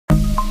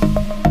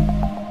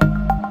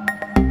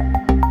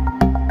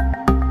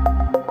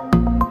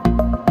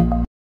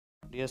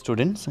Dear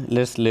students,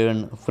 let's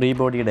learn free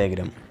body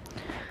diagram.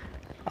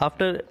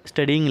 After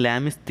studying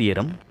Lamis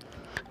theorem,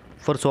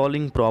 for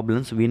solving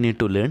problems we need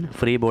to learn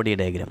free body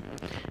diagram.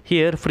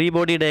 Here free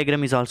body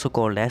diagram is also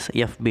called as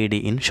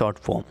FBD in short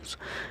forms.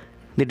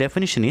 The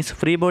definition is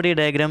free body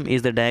diagram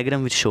is the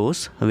diagram which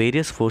shows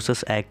various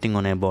forces acting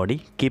on a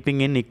body, keeping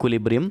in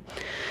equilibrium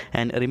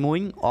and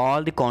removing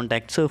all the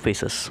contact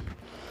surfaces.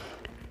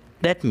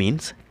 That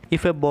means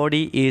if a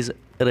body is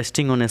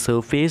resting on a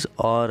surface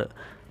or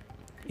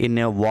in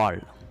a wall,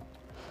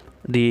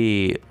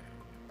 the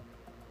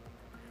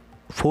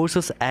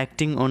forces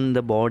acting on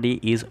the body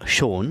is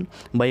shown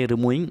by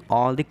removing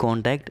all the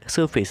contact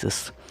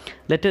surfaces.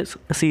 Let us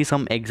see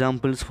some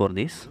examples for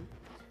this.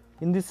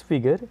 In this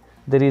figure,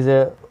 there is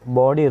a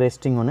body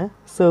resting on a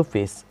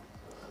surface.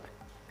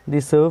 The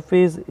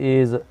surface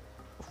is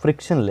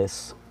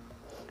frictionless.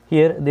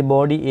 Here the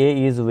body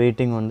A is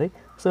waiting on the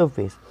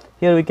surface.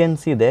 Here we can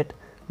see that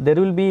there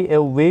will be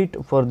a weight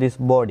for this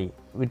body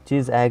which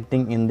is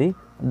acting in the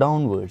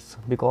downwards,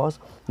 because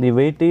the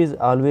weight is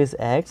always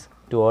acts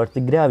towards the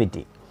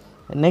gravity.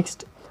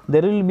 Next,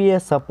 there will be a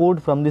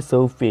support from the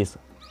surface,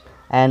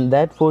 and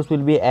that force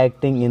will be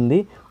acting in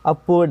the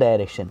upward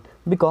direction,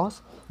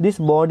 because this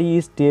body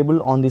is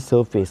stable on the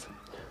surface.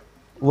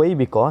 Why?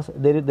 Because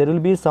there will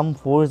be some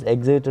force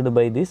exerted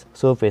by this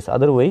surface,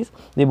 otherwise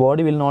the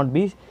body will not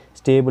be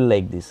stable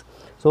like this.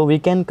 So we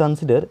can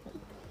consider,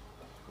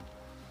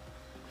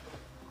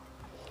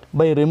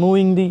 by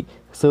removing the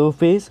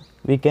surface,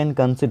 we can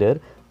consider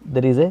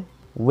there is a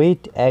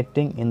weight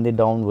acting in the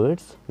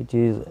downwards which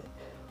is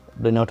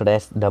denoted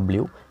as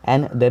W,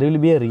 and there will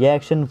be a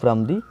reaction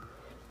from the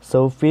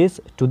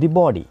surface to the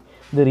body.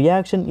 The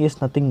reaction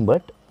is nothing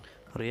but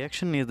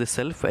reaction is the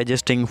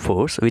self-adjusting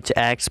force which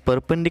acts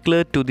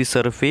perpendicular to the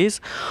surface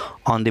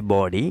on the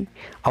body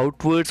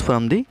outwards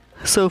from the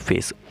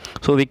surface.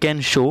 So we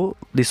can show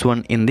this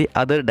one in the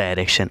other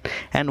direction.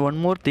 And one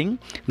more thing,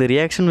 the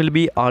reaction will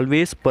be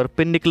always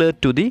perpendicular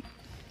to the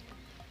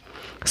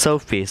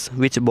surface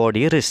which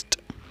body rests.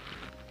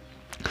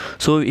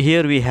 So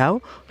here we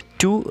have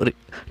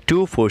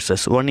two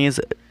forces. One is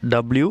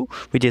W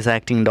which is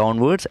acting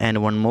downwards,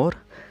 and one more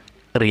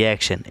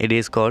reaction, it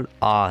is called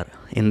R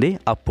in the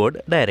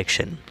upward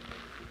direction.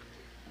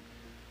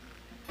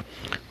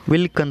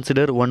 We'll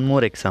consider one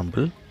more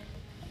example.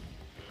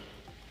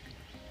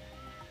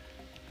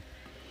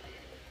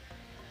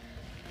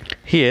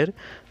 Here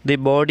the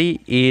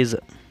body is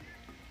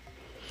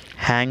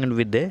hanged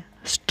with a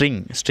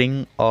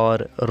string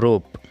or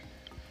rope,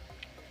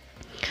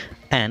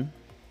 and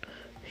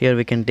here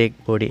we can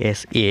take body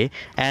as A,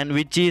 and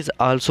which is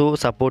also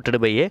supported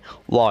by a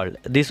wall.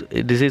 This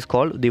is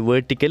called the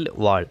vertical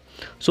wall.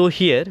 So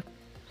here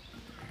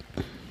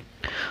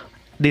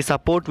the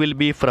support will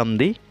be from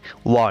the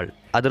wall,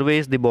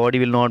 otherwise the body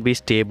will not be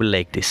stable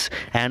like this.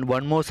 And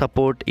one more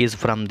support is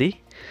from the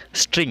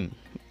string,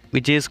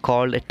 which is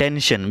called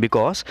tension,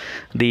 because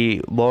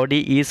the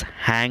body is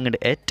hanged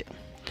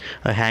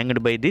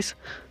by this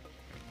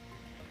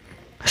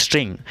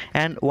string.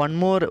 And one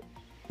more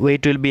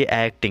weight will be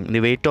acting, the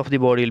weight of the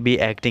body will be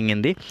acting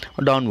in the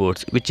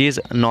downwards, which is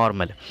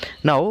normal.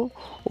 Now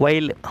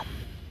while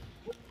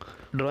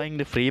drawing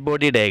the free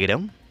body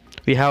diagram,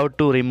 we have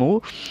to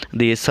remove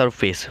the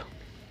surface.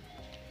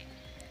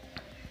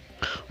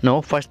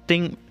 Now first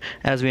thing,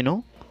 as we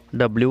know,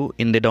 W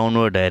in the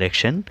downward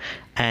direction,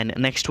 and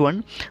next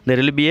one, there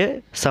will be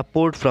a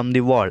support from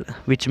the wall,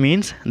 which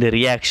means the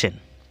reaction,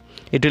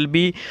 it will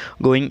be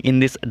going in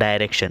this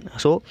direction.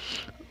 So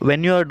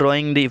when you are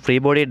drawing the free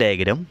body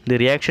diagram, the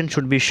reaction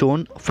should be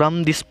shown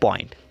from this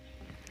point.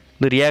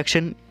 The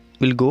reaction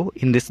will go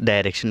in this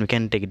direction. We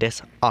can take it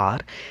as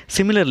R.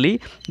 Similarly,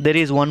 there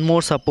is one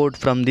more support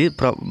from the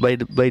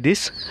by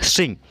this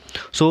string.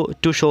 So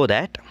to show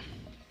that,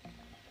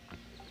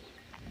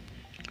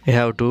 you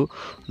have to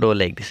draw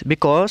like this,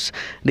 because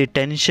the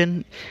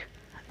tension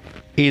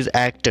is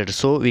acted,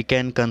 so we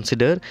can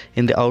consider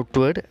in the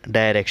outward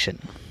direction.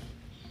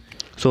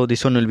 So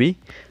this one will be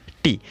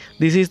T.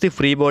 This is the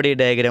free body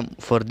diagram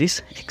for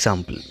this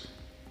example.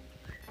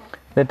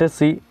 Let us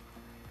see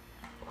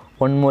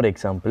one more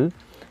example.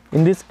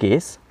 In this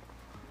case,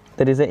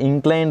 there is an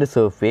inclined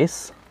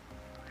surface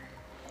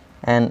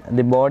and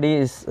the body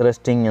is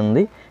resting on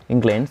the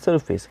inclined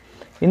surface.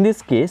 In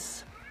this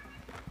case,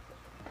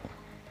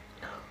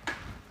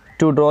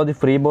 to draw the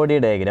free body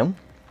diagram,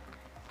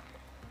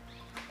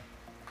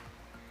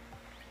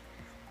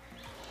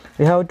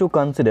 we have to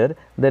consider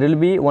there will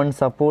be one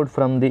support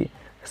from the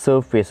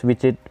surface which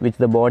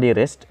the body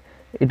rests.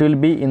 It will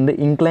be in the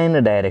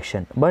inclined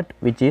direction, but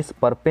which is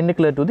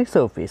perpendicular to the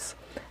surface,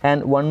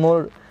 and one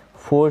more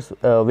force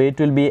weight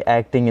will be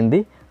acting in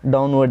the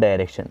downward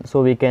direction.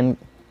 So we can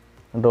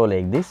draw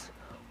like this,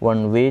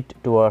 one weight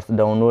towards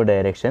downward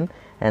direction,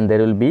 and there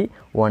will be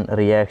one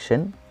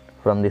reaction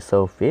from the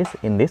surface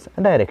in this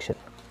direction.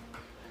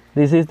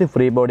 This is the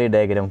free body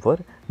diagram for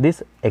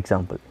this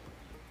example.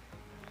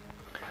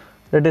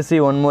 Let us see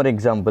one more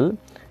example.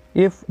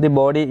 If the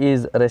body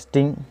is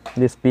resting,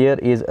 the sphere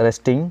is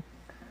resting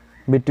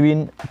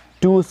between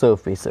two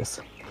surfaces.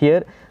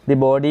 Here the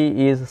body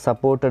is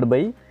supported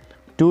by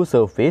two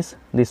surface,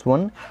 this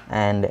one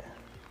and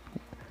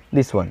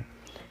this one.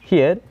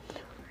 Here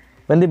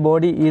when the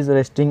body is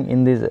resting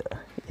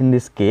in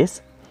this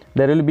case,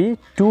 there will be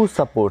two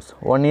supports.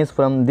 One is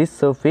from this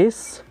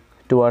surface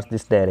towards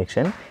this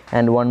direction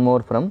and one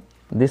more from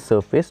this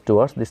surface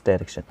towards this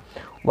direction.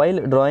 While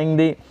drawing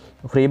the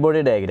free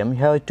body diagram, you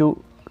have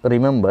to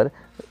remember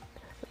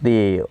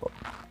the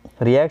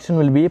reaction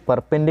will be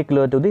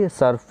perpendicular to the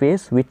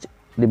surface which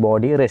the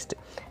body rests,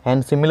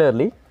 and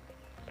similarly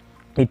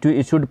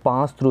it should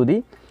pass through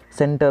the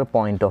center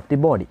point of the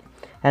body,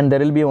 and there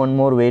will be one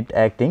more weight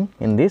acting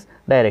in this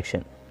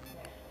direction.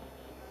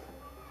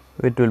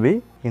 It will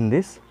be in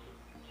this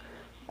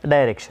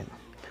direction.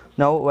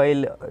 Now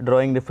while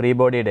drawing the free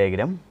body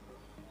diagram,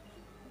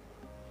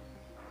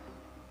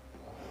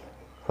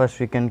 first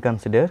we can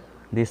consider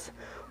this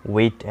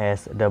weight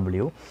as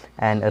W,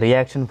 and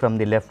reaction from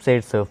the left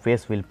side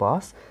surface will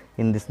pass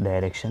in this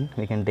direction.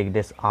 We can take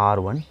this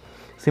R1.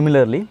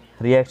 Similarly,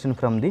 reaction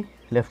from the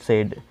left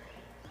side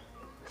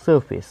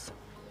surface,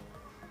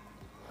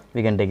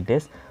 we can take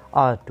this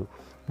R2.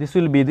 This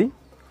will be the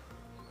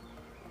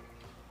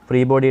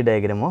free body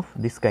diagram of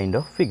this kind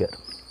of figure.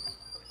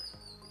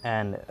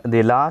 And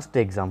the last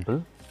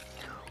example,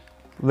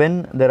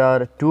 when there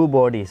are two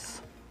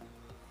bodies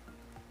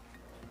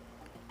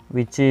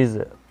which is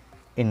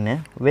in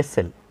a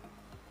vessel,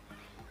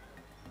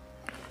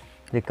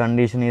 the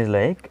condition is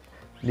like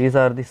these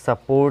are the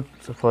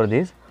supports for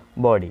this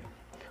body.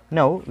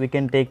 Now we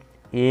can take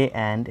A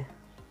and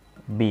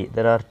B.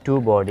 There are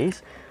two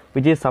bodies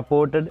which is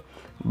supported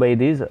by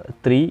these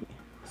three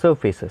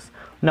surfaces.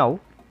 Now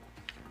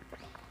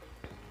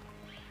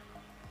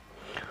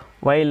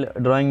while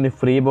drawing the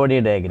free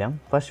body diagram,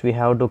 first we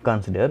have to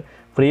consider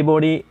free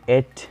body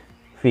at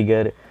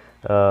figure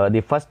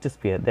the first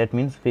sphere, that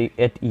means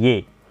at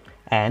A,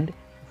 and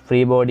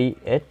free body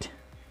at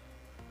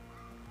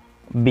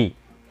B.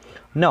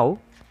 Now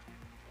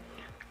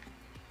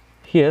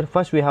here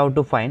first we have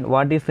to find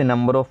what is the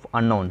number of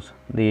unknowns,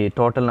 the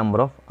total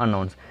number of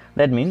unknowns.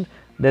 That means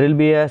there will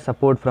be a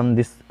support from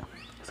this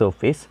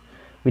surface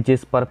which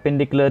is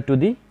perpendicular to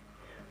the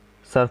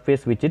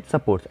surface which it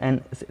supports,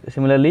 and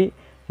similarly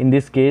in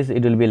this case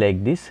it will be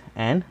like this,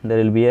 and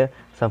there will be a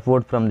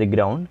support from the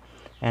ground,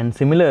 and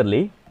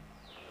similarly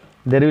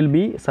there will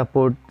be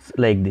supports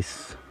like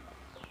this.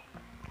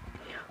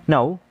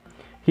 Now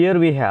here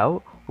we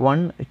have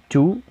 1,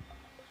 2,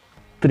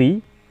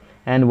 3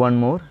 and one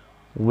more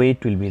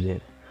weight will be there,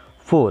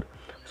 4.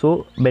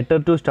 So better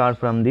to start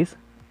from this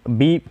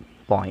B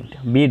point,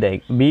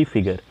 B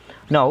figure.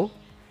 Now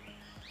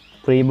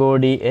free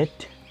body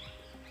at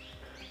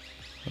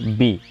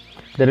B,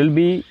 there will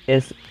be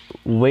a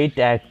weight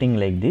acting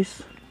like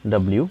this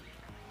W,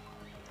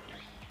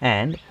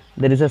 and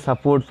there is a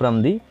support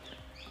from the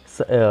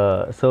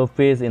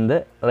surface in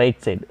the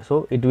right side,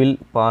 so it will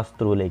pass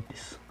through like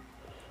this.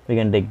 We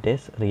can take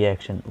this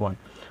reaction 1.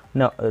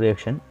 Now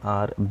reaction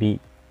RB.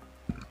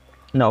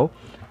 Now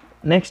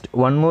next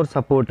one more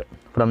support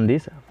from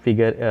this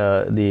figure,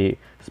 the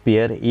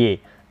sphere A,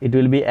 it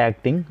will be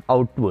acting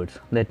outwards,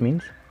 that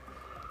means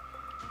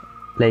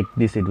like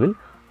this it will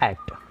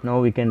act. Now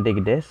we can take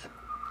it as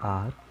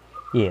R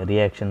A,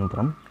 reaction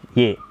from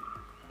A.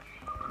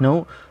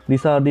 Now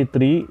these are the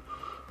three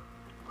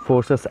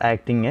forces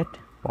acting at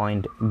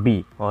point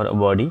B or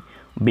body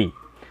B.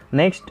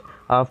 Next,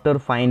 after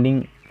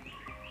finding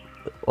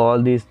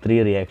all these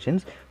three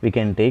reactions, we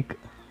can take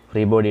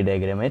free body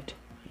diagram at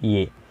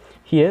A.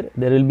 Here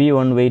there will be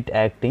one weight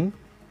acting,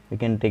 we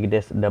can take it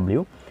as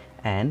W,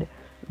 and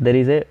there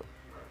is a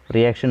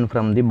reaction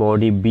from the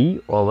body B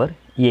over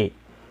A,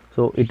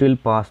 so it will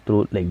pass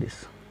through like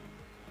this,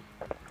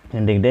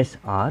 and take it as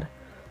R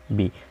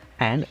B,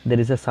 and there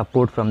is a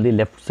support from the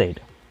left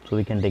side, so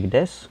we can take it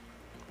as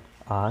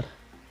R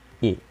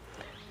A,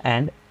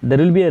 and there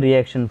will be a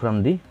reaction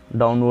from the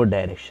downward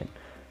direction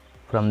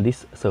from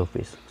this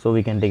surface, so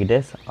we can take it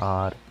as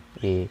R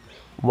A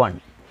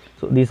 1.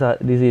 So this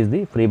is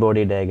the free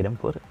body diagram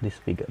for this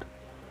figure.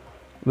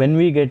 When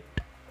we get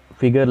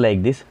figure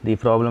like this, the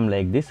problem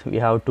like this, we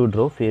have to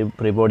draw free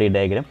body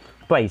diagram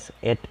twice,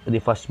 at the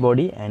first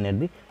body and at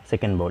the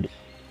second body.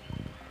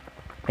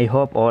 I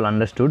hope all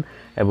understood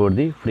about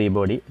the free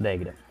body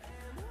diagram.